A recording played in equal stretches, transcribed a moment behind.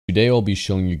Today I'll be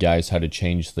showing you guys how to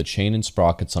change the chain and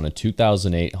sprockets on a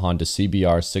 2008 Honda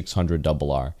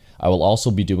CBR600RR. I will also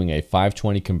be doing a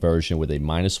 520 conversion with a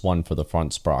 -1 for the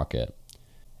front sprocket.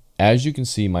 As you can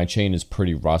see, my chain is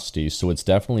pretty rusty, so it's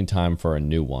definitely time for a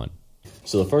new one.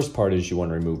 So the first part is you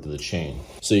want to remove the chain.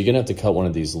 So you're going to have to cut one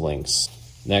of these links.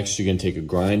 Next, you're going to take a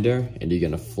grinder and you're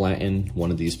going to flatten one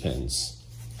of these pins.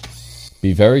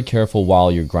 Be very careful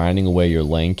while you're grinding away your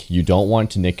link. You don't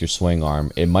want to nick your swing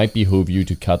arm. It might behoove you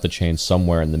to cut the chain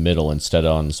somewhere in the middle instead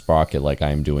of on the sprocket like I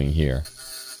am doing here.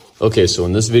 Okay, so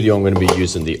in this video I'm going to be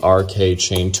using the RK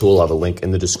chain tool. I have a link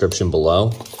in the description below.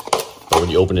 But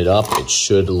when you open it up, it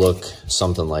should look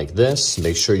something like this.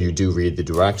 Make sure you do read the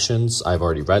directions. I've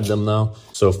already read them though.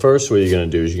 So first what you're going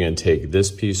to do is you're going to take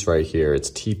this piece right here. It's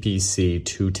TPC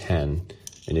 210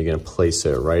 and you're going to place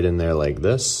it right in there like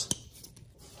this.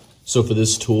 So for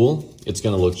this tool, it's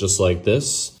going to look just like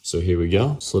this. So here we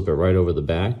go. Slip it right over the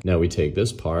back. Now we take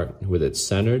this part with it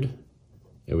centered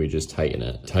and we just tighten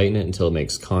it. Tighten it until it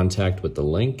makes contact with the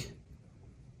link.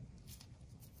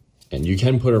 And you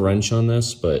can put a wrench on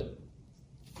this, but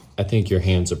I think your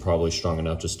hands are probably strong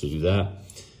enough just to do that.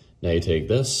 Now you take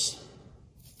this,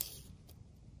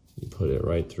 you put it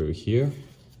right through here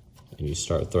and you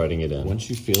start threading it in. Once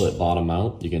you feel it bottom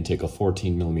out, you can take a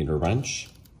 14mm wrench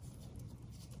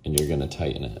and you're gonna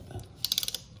tighten it.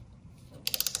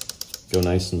 Go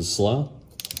nice and slow.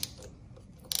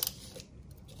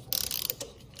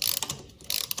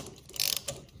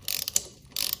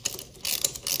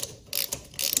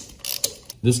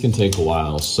 This can take a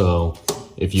while, so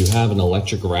if you have an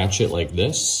electric ratchet like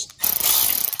this,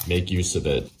 make use of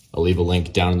it. I'll leave a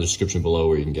link down in the description below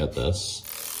where you can get this.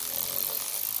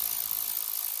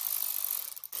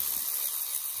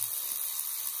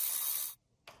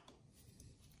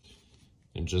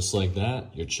 And just like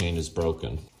that, your chain is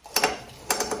broken.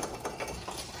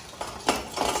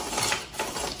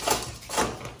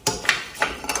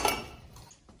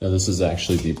 Now this is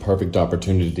actually the perfect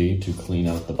opportunity to clean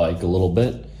out the bike a little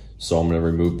bit. So I'm going to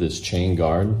remove this chain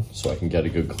guard so I can get a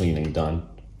good cleaning done.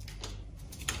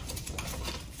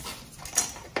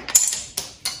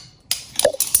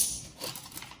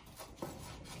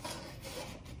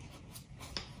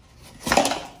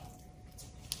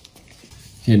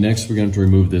 Okay, next we're going to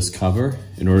remove this cover.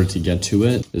 In order to get to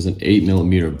it, there's an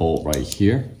 8mm bolt right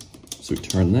here. So we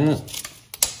turn that.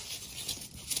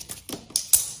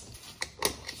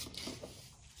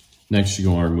 Next you're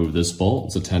going to remove this bolt.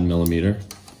 It's a 10mm.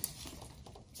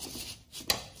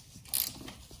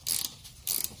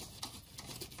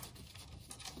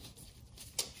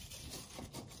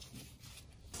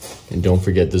 And don't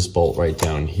forget this bolt right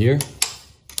down here.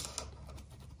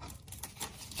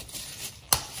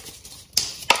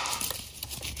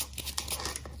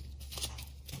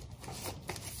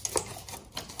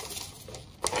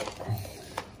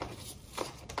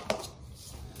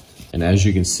 And as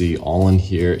you can see, all in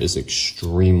here is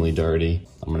extremely dirty.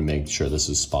 I'm gonna make sure this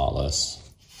is spotless.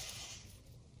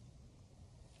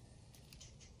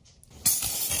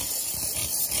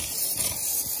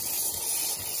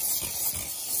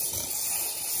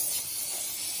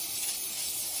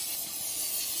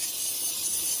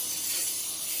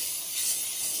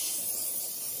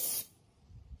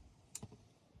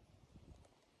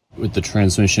 With the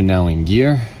transmission now in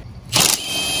gear,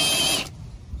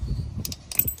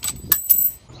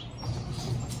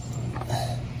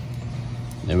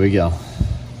 there we go.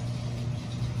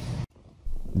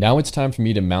 Now it's time for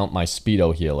me to mount my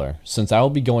speedo healer. Since I will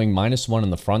be going -1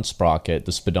 in the front sprocket,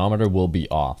 the speedometer will be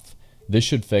off. This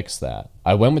should fix that.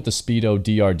 I went with the Speedo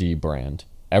DRD brand.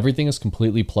 Everything is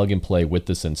completely plug and play with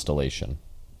this installation.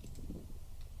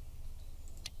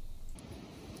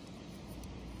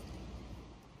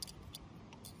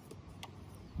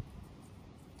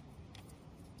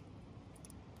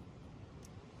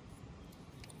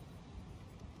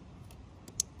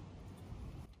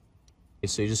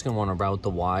 So you're just gonna wanna route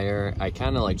the wire. I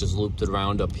kinda like just looped it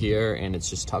around up here and it's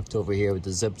just tucked over here with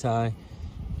the zip tie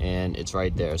and it's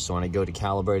right there. So when I go to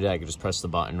calibrate it, I can just press the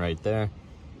button right there.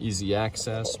 Easy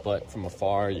access, but from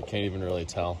afar, you can't even really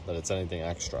tell that it's anything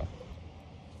extra.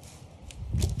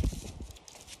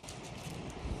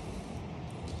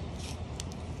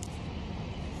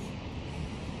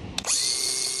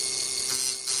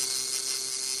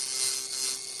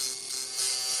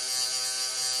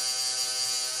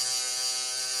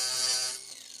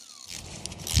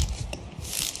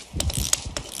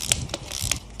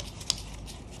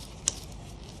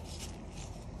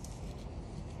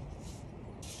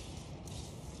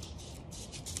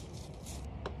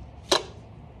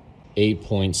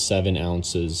 8.7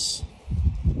 ounces.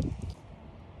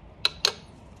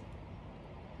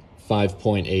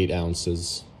 5.8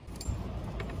 ounces.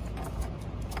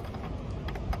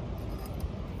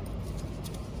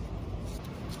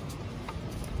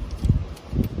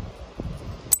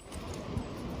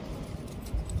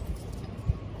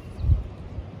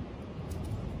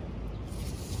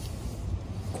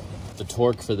 The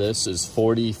torque for this is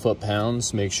 40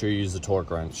 foot-pounds. Make sure you use the torque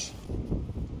wrench.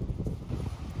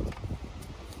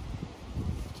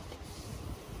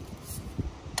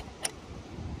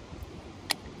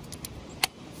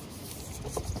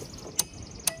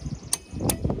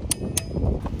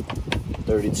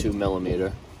 .32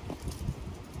 millimeter.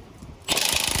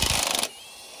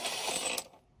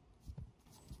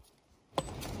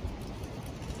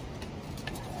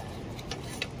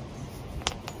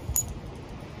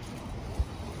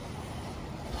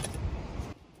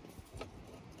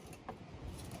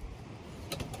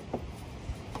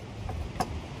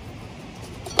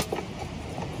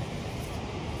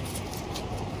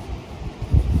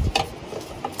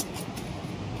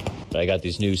 I got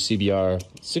these new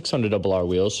CBR600RR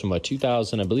wheels from a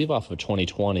 2000, I believe off of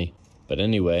 2020. But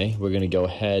anyway, we're going to go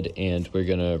ahead and we're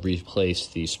going to replace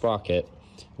the sprocket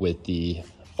with the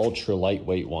ultra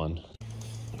lightweight one.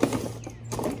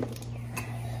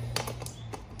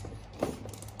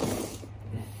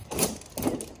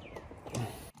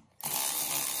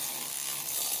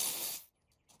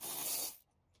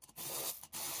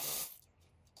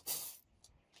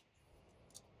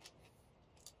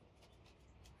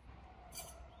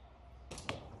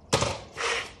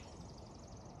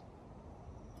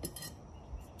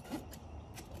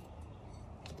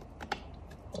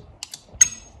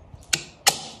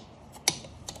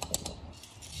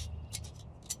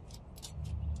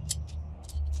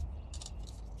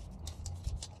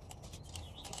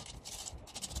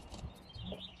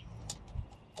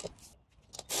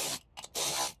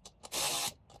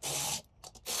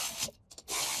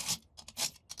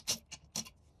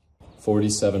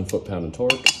 .47 foot-pound of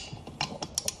torque.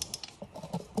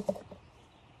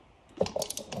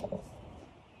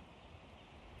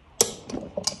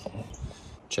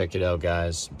 Check it out,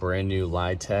 guys. Brand new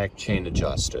Litec chain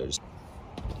adjusters.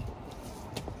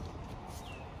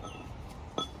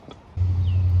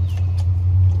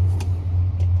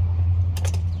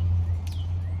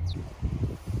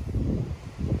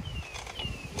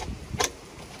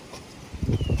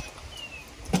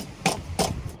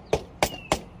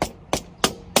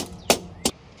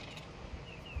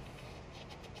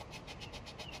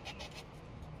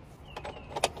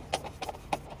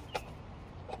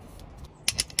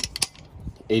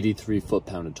 .83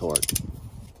 foot-pound of torque.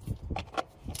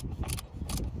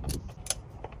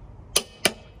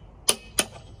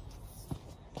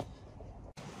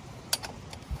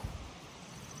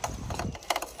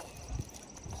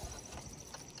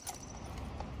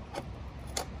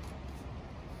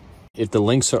 If the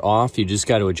links are off, you just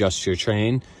got to adjust your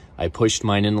train. I pushed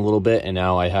mine in a little bit, and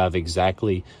now I have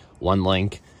exactly one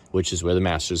link, which is where the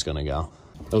master is going to go.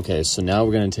 Okay, so now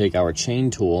we're going to take our chain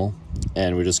tool,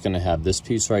 and we're just going to have this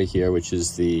piece right here, which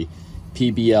is the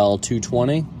PBL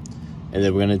 220. And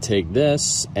then we're going to take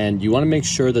this, and you want to make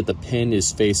sure that the pin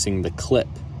is facing the clip,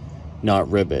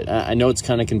 not rivet. I know it's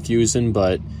kind of confusing,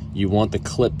 but you want the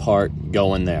clip part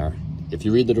going there. If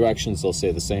you read the directions, they'll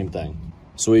say the same thing.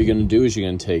 So what you're going to do is you're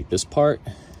going to take this part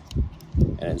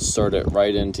and insert it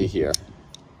right into here.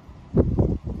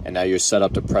 And now you're set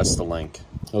up to press the link.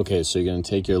 Okay, so you're going to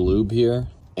take your lube here,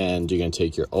 and you're going to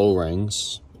take your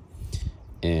O-rings,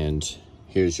 and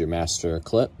here's your master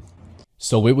clip.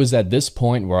 So it was at this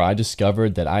point where I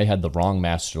discovered that I had the wrong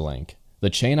master link. The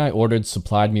chain I ordered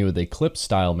supplied me with a clip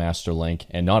style master link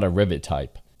and not a rivet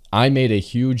type. I made a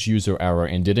huge user error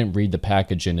and didn't read the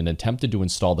packaging and attempted to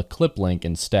install the clip link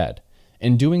instead.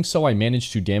 In doing so, I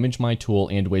managed to damage my tool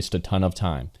and waste a ton of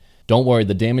time. Don't worry,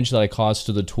 the damage that I caused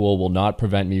to the tool will not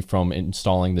prevent me from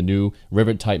installing the new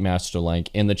rivet type master link,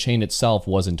 and the chain itself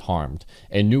wasn't harmed.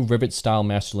 A new rivet style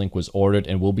master link was ordered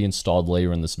and will be installed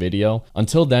later in this video.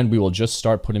 Until then, we will just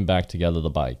start putting back together the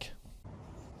bike.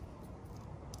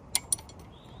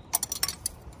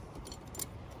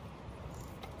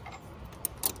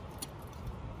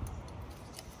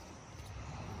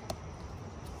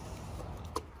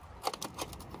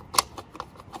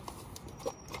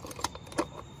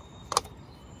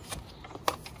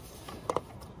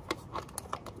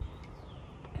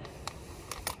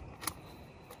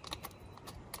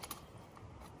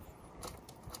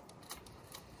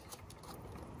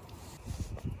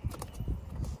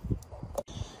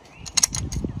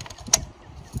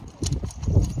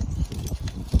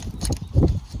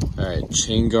 Alright,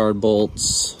 chain guard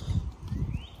bolts.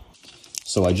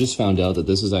 So I just found out that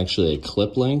this is actually a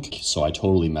clip link, so I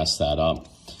totally messed that up.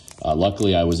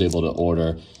 Luckily, I was able to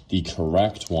order the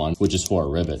correct one, which is for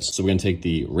rivets. So we're gonna take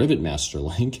the rivet master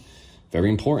link. Very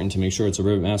important to make sure it's a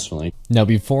rivet master link. Now,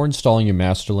 before installing your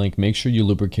master link, make sure you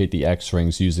lubricate the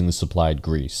X-rings using the supplied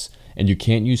grease. And you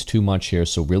can't use too much here,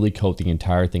 so really coat the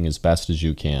entire thing as best as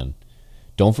you can.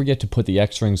 Don't forget to put the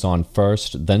X-rings on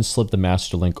first, then slip the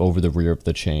master link over the rear of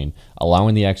the chain,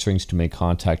 allowing the X-rings to make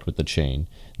contact with the chain.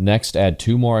 Next, add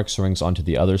 2 more X-rings onto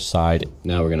the other side.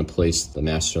 Now we're going to place the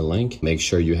master link. Make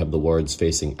sure you have the words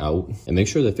facing out, and make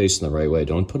sure they're facing the right way.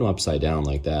 Don't put them upside down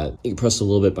like that. You can press a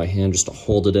little bit by hand just to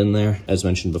hold it in there. As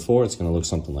mentioned before, it's going to look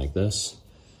something like this.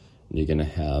 And you're going to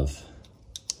have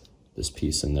this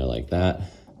piece in there like that,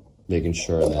 making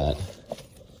sure that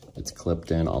it's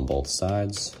clipped in on both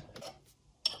sides.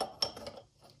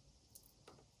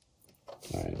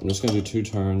 All right, I'm just gonna do 2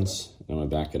 turns, and I'm gonna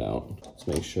back it out. Let's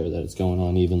make sure that it's going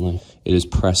on evenly. It is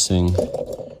pressing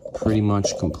pretty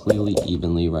much completely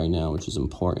evenly right now, which is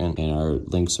important, and our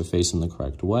links are facing the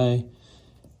correct way.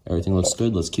 Everything looks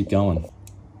good, let's keep going.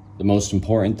 The most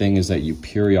important thing is that you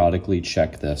periodically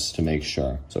check this to make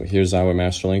sure. So here's our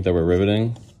master link that we're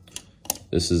riveting.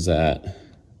 This is at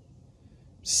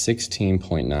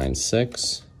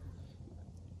 16.96,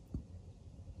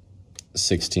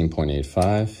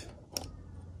 16.85,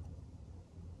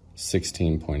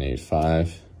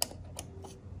 16.85,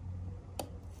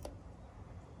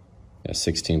 yeah,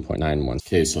 16.91.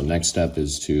 Okay, so next step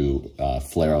is to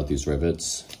flare out these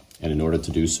rivets. And in order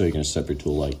to do so, you're gonna step your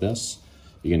tool like this.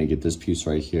 You're gonna get this piece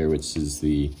right here, which is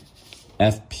the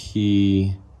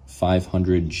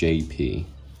FP500JP.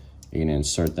 You're gonna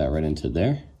insert that right into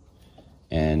there.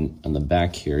 And on the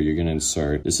back here, you're gonna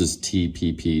insert, this is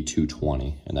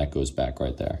TPP220, and that goes back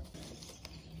right there.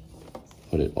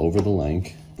 Put it over the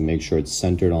link. Make sure it's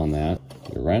centered on that.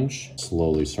 Your wrench,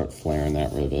 slowly start flaring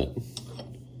that rivet.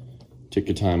 Take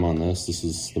your time on this. This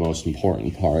is the most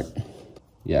important part.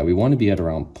 Yeah, we want to be at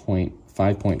around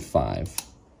 5.5.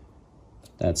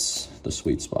 That's the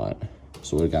sweet spot.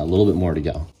 So we've got a little bit more to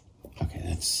go. Okay,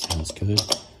 that sounds good.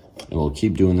 And we'll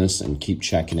keep doing this and keep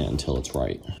checking it until it's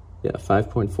right. Yeah,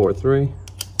 5.43.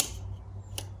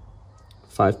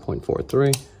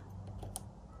 5.43.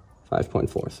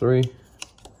 5.43.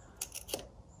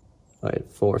 All right,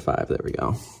 4 or 5, there we go.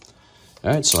 All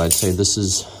right, so I'd say this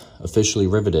is officially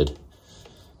riveted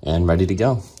and ready to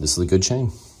go. This is a good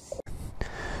chain.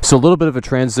 So a little bit of a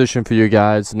transition for you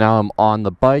guys. Now I'm on the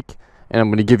bike, and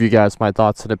I'm gonna give you guys my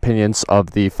thoughts and opinions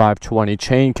of the 520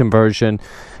 chain conversion,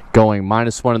 going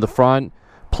 -1 in the front,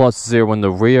 +0 in the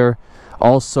rear.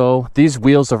 Also, these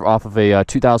wheels are off of a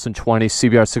 2020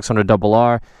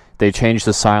 CBR600RR. They changed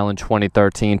the style in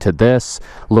 2013 to this.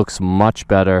 Looks much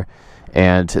better.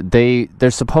 And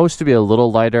they're supposed to be a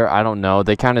little lighter. I don't know.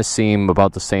 They kind of seem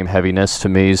about the same heaviness to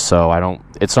me, so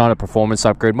it's not a performance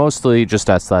upgrade, mostly just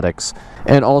aesthetics.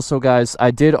 And also, guys,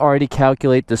 I did already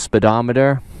calculate the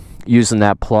speedometer using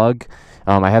that plug.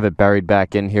 I have it buried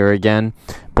back in here again.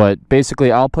 But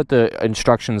basically, I'll put the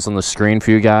instructions on the screen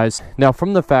for you guys. Now,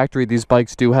 from the factory, these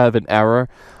bikes do have an error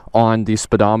on the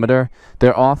speedometer.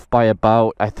 They're off by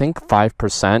about, I think,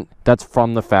 5%. That's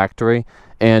from the factory.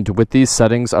 And with these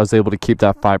settings, I was able to keep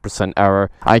that 5% error.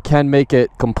 I can make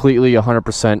it completely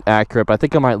 100% accurate, but I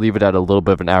think I might leave it at a little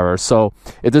bit of an error. So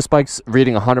if this bike's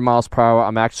reading 100 miles per hour,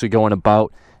 I'm actually going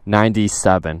about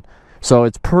 97. So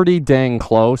it's pretty dang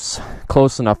close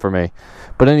enough for me.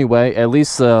 But anyway, at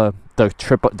least the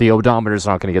odometer is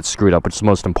not going to get screwed up, which is the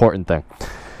most important thing.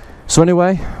 So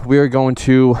anyway, we are going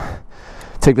to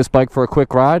take this bike for a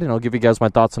quick ride, and I'll give you guys my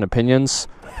thoughts and opinions.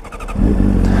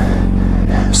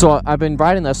 So I've been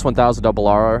riding the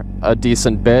S1000RR a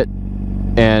decent bit,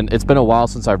 and it's been a while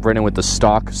since I've ridden with the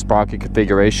stock sprocket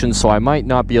configuration, so I might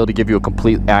not be able to give you a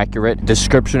complete accurate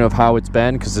description of how it's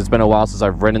been, because it's been a while since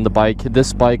I've ridden the bike.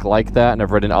 This bike like that, and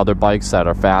I've ridden other bikes that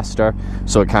are faster,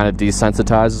 so it kind of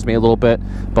desensitizes me a little bit,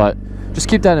 but just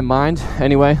keep that in mind.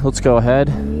 Anyway, let's go ahead.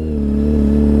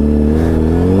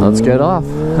 Let's get off.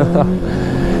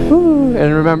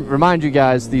 And remind you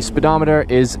guys, the speedometer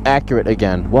is accurate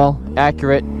again. Well,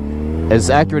 as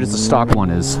accurate as the stock one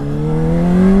is.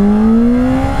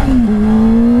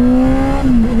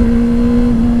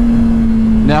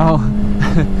 Now,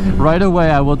 right away,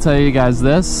 I will tell you guys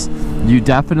this. You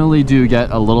definitely do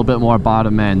get a little bit more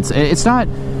bottom ends. It's not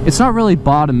really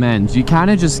bottom ends. You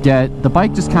kind of just get, the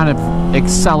bike just kind of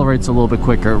accelerates a little bit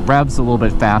quicker, revs a little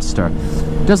bit faster.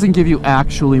 It doesn't give you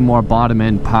actually more bottom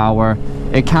end power.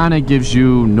 It kind of gives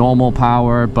you normal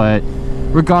power, but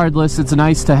regardless, it's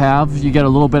nice to have. You get a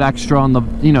little bit extra on the,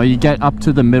 you get up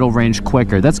to the middle range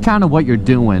quicker. That's kind of what you're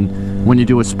doing when you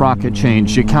do a sprocket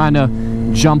change. You kind of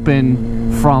jump in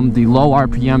from the low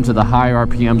RPM to the high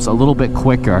RPMs a little bit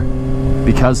quicker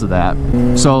because of that.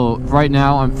 So right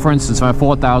now, for instance, I'm at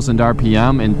 4,000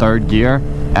 RPM in third gear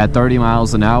at 30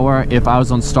 miles an hour. If I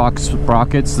was on stock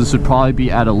sprockets, this would probably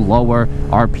be at a lower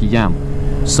RPM.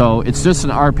 So it's just an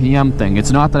RPM thing.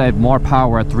 It's not that I have more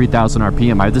power at 3,000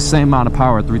 RPM. I have the same amount of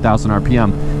power at 3,000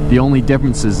 RPM. The only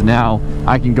difference is now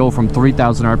I can go from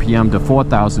 3,000 RPM to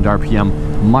 4,000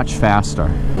 RPM much faster.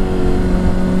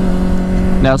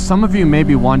 Now, some of you may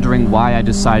be wondering why I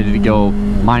decided to go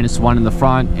 -1 in the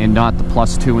front and not the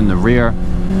 +2 in the rear.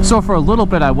 So for a little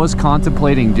bit, I was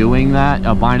contemplating doing that,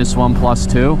 a -1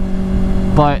 +2,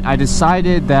 but I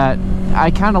decided that I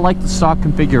kind of like the stock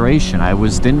configuration. I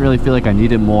didn't really feel like I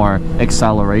needed more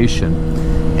acceleration,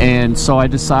 and so I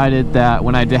decided that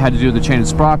when I had to do the chain and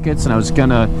sprockets, and I was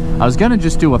gonna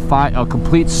just do a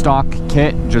complete stock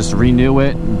kit, just renew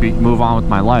it, and move on with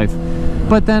my life.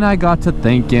 But then I got to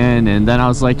thinking, and then I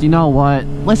was like, you know what?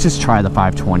 Let's just try the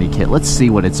 520 kit. Let's see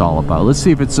what it's all about. Let's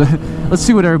see if it's let's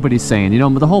see what everybody's saying. You know,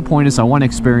 the whole point is I want to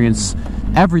experience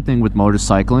everything with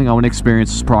motorcycling. I want to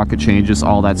experience sprocket changes,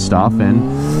 all that stuff, and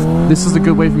this is a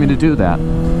good way for me to do that.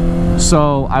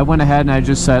 So I went ahead and I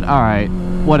just said, all right,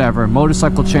 whatever,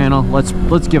 motorcycle channel,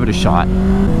 let's give it a shot.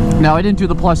 Now, I didn't do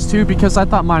the +2 because I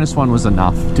thought -1 was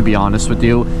enough, to be honest with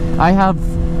you. I have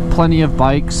plenty of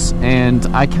bikes, and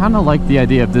I kind of like the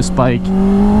idea of this bike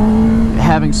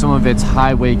having some of its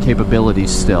highway capabilities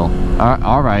still.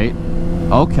 All right,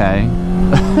 okay.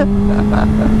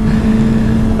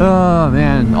 Oh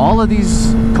man, all of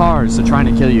these cars are trying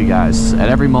to kill you guys at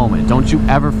every moment. Don't you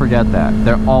ever forget that.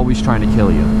 They're always trying to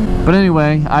kill you. But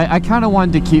anyway, I kind of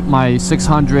wanted to keep my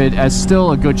 600 as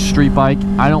still a good street bike.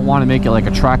 I don't want to make it like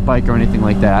a track bike or anything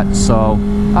like that. So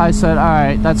I said, all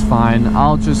right, that's fine.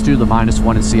 I'll just do the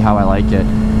 -1 and see how I like it.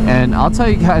 And I'll tell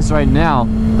you guys right now,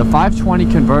 the 520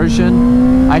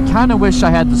 conversion, I kind of wish I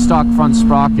had the stock front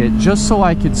sprocket just so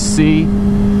I could see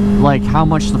like how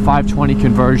much the 520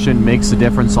 conversion makes a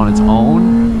difference on its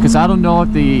own, because I don't know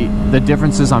if the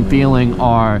differences I'm feeling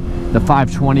are the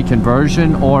 520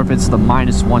 conversion or if it's the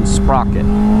 -1 sprocket.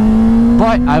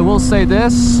 But I will say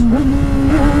this,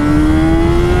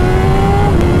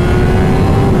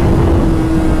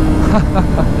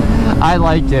 I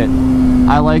like it.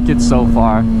 I like it so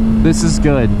far. This is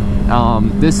good.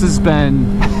 This has been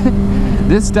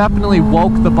this definitely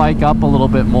woke the bike up a little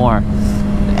bit more.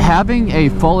 Having a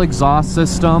full exhaust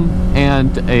system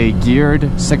and a geared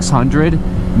 600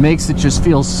 makes it just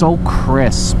feel so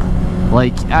crisp.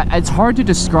 Like, it's hard to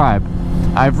describe.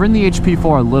 I've ridden the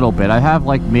HP4 a little bit. I have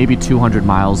like maybe 200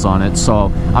 miles on it,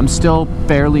 so I'm still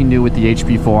fairly new with the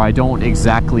HP4. I don't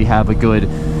exactly have a good,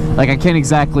 like, I can't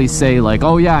exactly say like,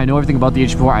 oh yeah, I know everything about the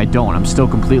HP4. I don't. I'm still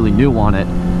completely new on it.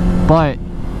 But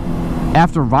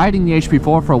after riding the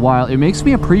HP4 for a while, it makes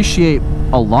me appreciate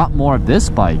a lot more of this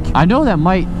bike. I know that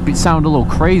might sound a little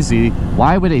crazy.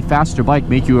 Why would a faster bike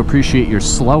make you appreciate your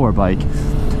slower bike?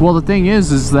 Well, the thing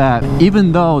is that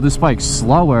even though this bike's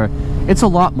slower, it's a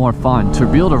lot more fun to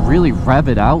be able to really rev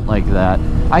it out like that.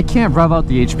 I can't rev out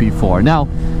the HP4. Now,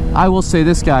 I will say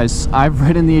this, guys, I've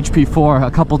ridden the HP4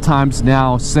 a couple times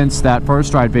now since that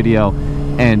first ride video,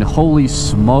 and holy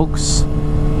smokes,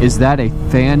 is that a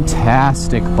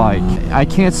fantastic bike. I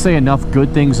can't say enough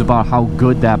good things about how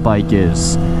good that bike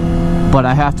is. But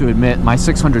I have to admit, my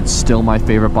 600 is still my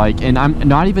favorite bike, and I'm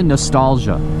not even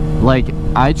nostalgia. Like,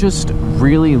 I just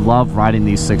really love riding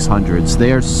these 600s.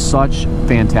 They are such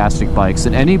fantastic bikes,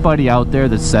 and anybody out there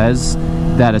that says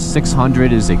that a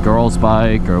 600 is a girl's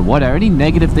bike or whatever, any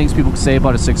negative things people say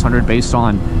about a 600 based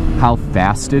on how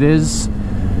fast it is,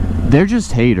 they're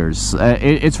just haters.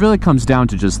 It really comes down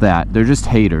to just that. They're just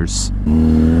haters.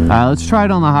 Let's try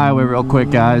it on the highway real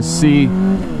quick, guys. See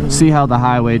how the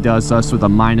highway does us with a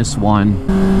 -1.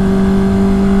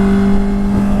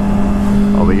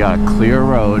 Oh, we got a clear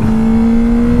road.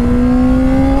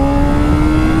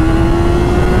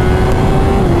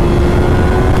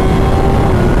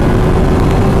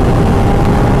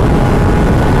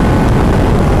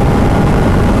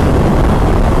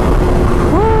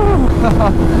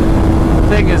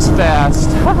 Thing is fast.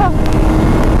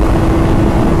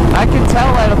 I can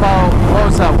tell at about, what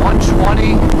was that,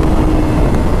 120?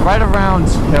 Right around,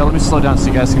 here, let me slow down so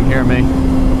you guys can hear me.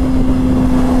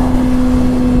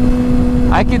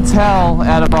 I can tell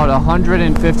at about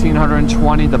 115,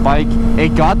 120, the bike,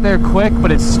 it got there quick,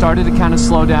 but it started to kind of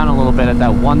slow down a little bit at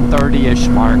that 130-ish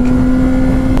mark.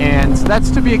 And that's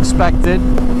to be expected.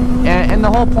 And the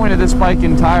whole point of this bike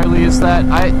entirely is that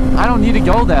I don't need to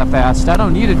go that fast. I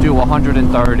don't need to do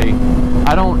 130.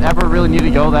 I don't ever really need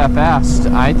to go that fast.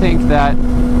 I think that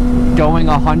going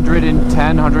 110,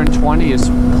 120 is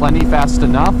plenty fast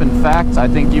enough. In fact, I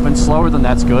think even slower than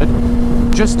that's good.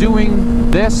 Just doing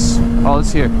this. Oh,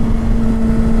 let's hear.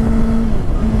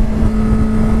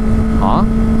 Huh?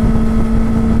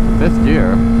 5th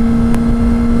gear.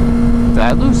 Did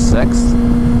I lose 6th?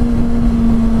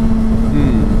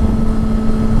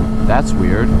 That's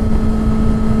weird.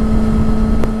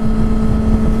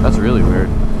 That's really weird.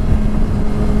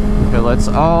 Okay, let's...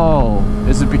 Oh,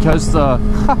 is it because the...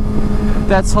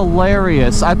 That's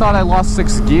hilarious. I thought I lost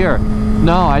 6th gear.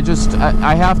 No, I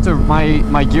have to...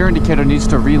 My gear indicator needs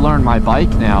to relearn my bike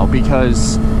now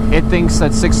because it thinks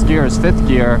that 6th gear is 5th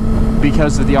gear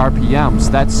because of the RPMs.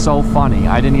 That's so funny.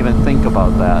 I didn't even think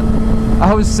about that.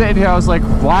 I was sitting here, I was like,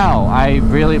 wow,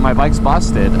 my bike's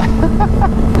busted.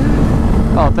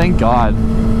 Oh, thank God.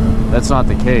 That's not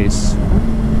the case.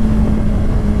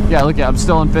 Yeah, look, I'm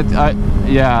still in 5th.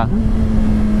 Yeah.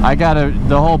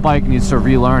 The whole bike needs to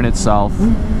relearn itself.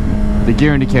 The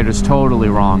gear indicator's totally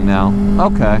wrong now.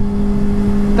 Okay.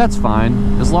 That's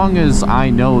fine. As long as I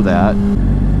know that.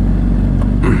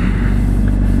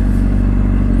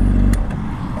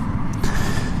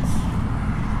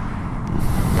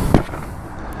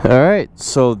 Alright,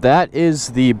 so that is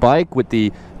the bike with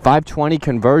the 520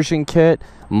 conversion kit,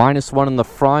 -1 in the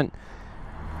front,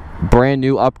 brand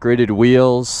new upgraded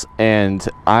wheels, and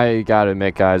I gotta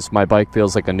admit, guys, my bike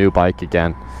feels like a new bike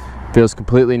again. Feels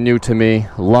completely new to me.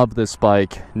 Love this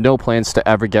bike. No plans to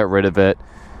ever get rid of it.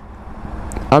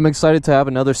 I'm excited to have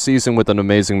another season with an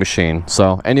amazing machine.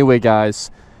 So anyway, guys,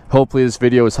 hopefully this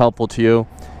video is helpful to you.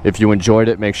 If you enjoyed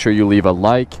it, make sure you leave a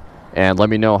like and let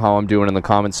me know how I'm doing in the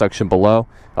comment section below.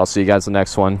 I'll see you guys in the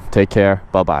next one. Take care.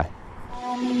 Bye-bye.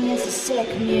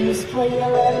 Sick news, pull your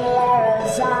little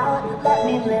arrows out. Let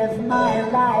me live my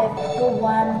life, the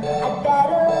one I'd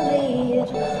better lead.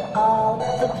 All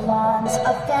the plans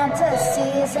of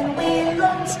fantasies, and we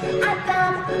looked at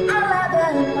them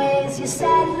 11 ways. You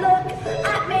said, look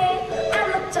at me, I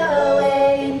looked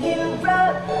away, and you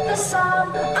wrote the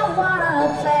song I wanna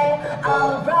play.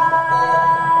 Alright.